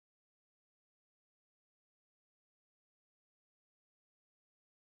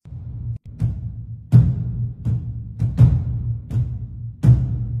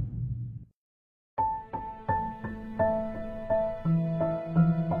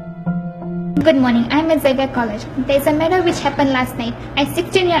Good morning, I'm at Xavier College. There's a murder which happened last night. A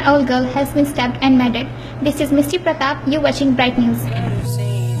 16-year-old girl has been stabbed and murdered. This is Misty Pratap, you're watching Bright News.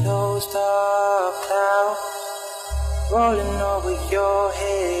 See those dark clouds rolling over your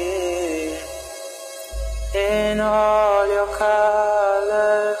head, and all your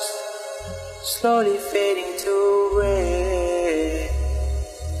colors slowly fading to red,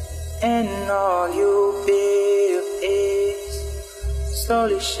 and all you feel is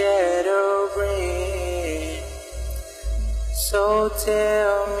slowly shattering. So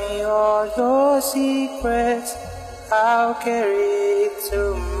tell me all your secrets, I'll carry it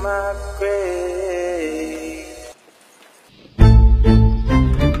to my grave.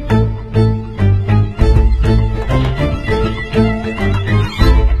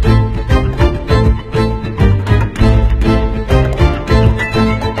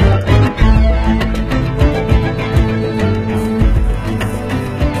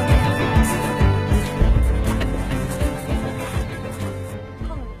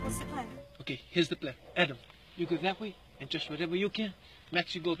 Okay, here's the plan. Adam, you go that way, and just whatever you can.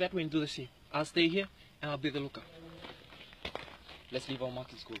 Max, you go that way and do the same. I'll stay here, and I'll be the lookout. Let's leave our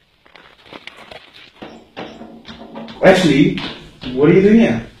marking school. Ashley, what are you doing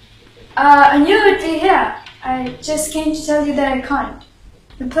here? I knew you'd be here. I just came to tell you that I can't.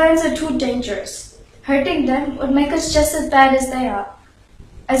 The plans are too dangerous. Hurting them would make us just as bad as they are.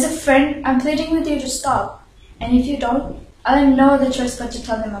 As a friend, I'm pleading with you to stop. And if you don't, I'll have no other choice but to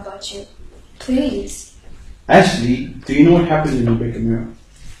tell them about you. Please. Ashley, do you know what happens when you break a mirror?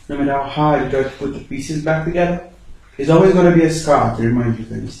 No matter how hard you try to put the pieces back together, there's always going to be a scar to remind you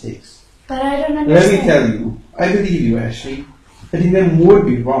of your mistakes. But I don't understand. Let me tell you, I believe you, Ashley. Letting them would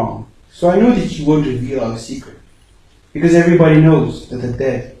be wrong. So I know that you won't reveal our secret. Because everybody knows that the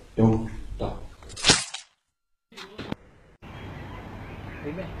dead don't talk.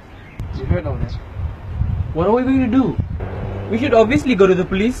 Hey man, you heard all that. What are we going to do? We should obviously go to the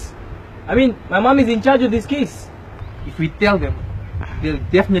police. I mean, my mom is in charge of this case. If we tell them, they'll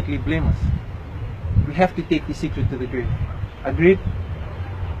definitely blame us. We have to take the secret to the grave. Agreed?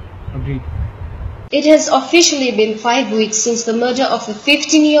 Agreed. It has officially been 5 weeks since the murder of a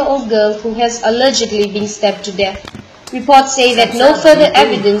 15-year-old girl who has allegedly been stabbed to death. Reports say that no further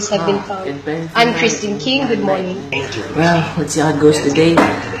evidence have been found. I'm Christine King, good morning. Well, let's see how it goes today.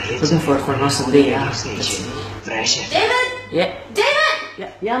 Looking forward for an awesome day, yeah. David! Yeah. David!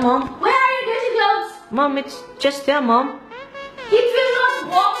 Yeah, Mom. Where are your dirty clothes? Mom, it's just there, Mom. It will not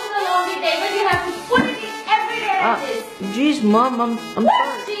walk in the laundry, David. You have to put it in every day like this. Jeez, Mom, I'm What?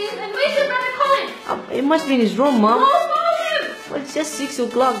 sorry. Jeez, and where's your brother Colin? It must be in his room, Mom. Go call him! Well, it's just 6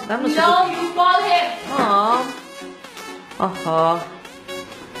 o'clock. I'm not No, you call him. Mom.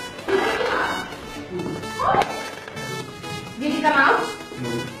 Did he come out?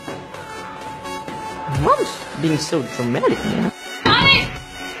 Mom's being so dramatic, man. Colin!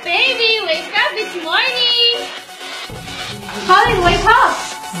 Baby, wake up, it's morning! Colin, wake up!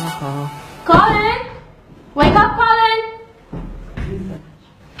 Colin! Wake up, Colin!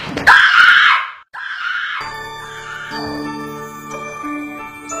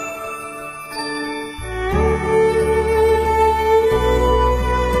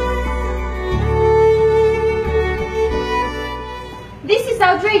 This is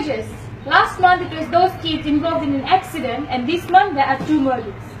outrageous. Last month it was those kids involved in an accident, and this month there are 2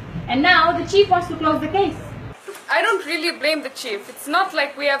 murders. And now the chief wants to close the case. I don't really blame the chief. It's not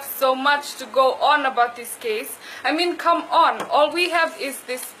like we have so much to go on about this case. I mean, come on. All we have is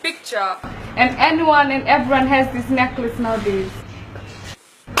this picture. And anyone and everyone has this necklace nowadays.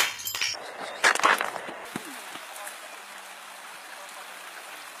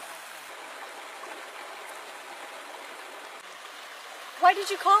 Why did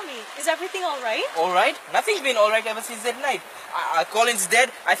you call me? Is everything alright? Alright? Nothing's been alright ever since that night. Colin's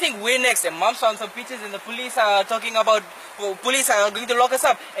dead. I think we're next. And Mom found some pictures and the police are talking about... police are going to lock us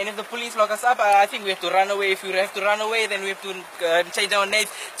up. And if the police lock us up, I think we have to run away. If we have to run away, then we have to change our names.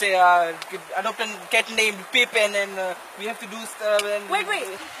 Adopt a cat named Pip, and then we have to do stuff. And Wait.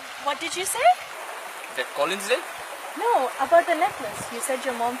 What did you say? That Colin's dead? No, about the necklace. You said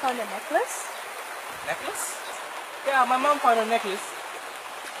your mom found a necklace? Necklace? Yeah, my mom found a necklace.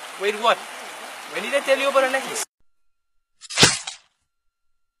 Wait, what? When did I tell you about a necklace?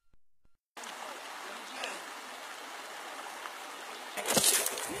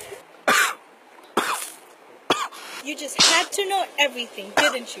 You just had to know everything,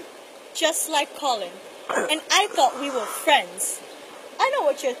 didn't you? Just like Colin. And I thought we were friends. I know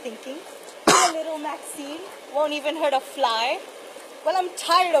what you're thinking. My little Maxine won't even hurt a fly. Well, I'm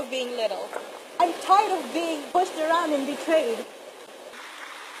tired of being little. I'm tired of being pushed around and betrayed.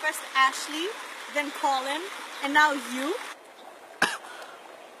 First Ashley, then Colin, and now you?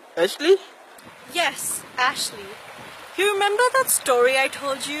 Ashley? Yes, Ashley. You remember that story I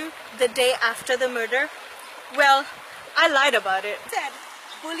told you the day after the murder? Well, I lied about it. Said,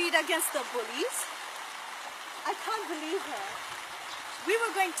 bullied against the bullies? I can't believe her. We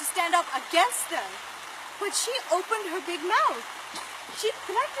were going to stand up against them, but she opened her big mouth. She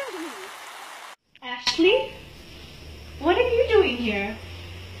threatened me. Ashley? What are you doing here?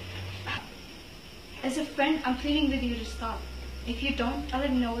 As a friend, I'm pleading with you to stop. If you don't, I'll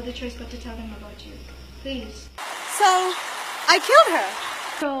let know the choice got to tell them about you. Please. So, I killed her.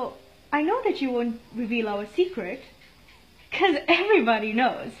 So, I know that you won't reveal our secret, because everybody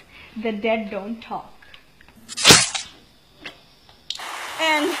knows the dead don't talk.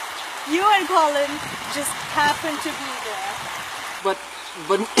 And you and Colin just happened to be there. But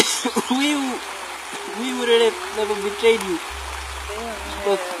we would have never betrayed you.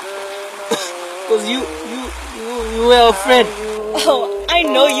 Because you were a friend. Oh, I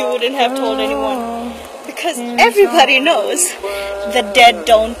know you wouldn't have told anyone. Because everybody knows the dead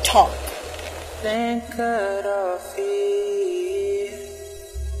don't talk. Then cut off feet,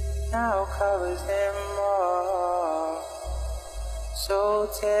 now covers them all. So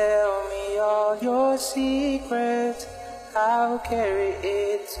tell me all your secrets, I'll carry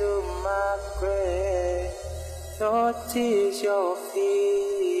it to my grave. Your tears, your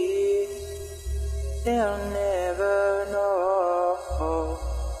feet, they'll never know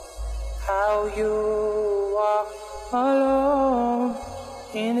how you walk alone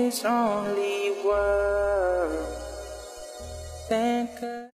in this lonely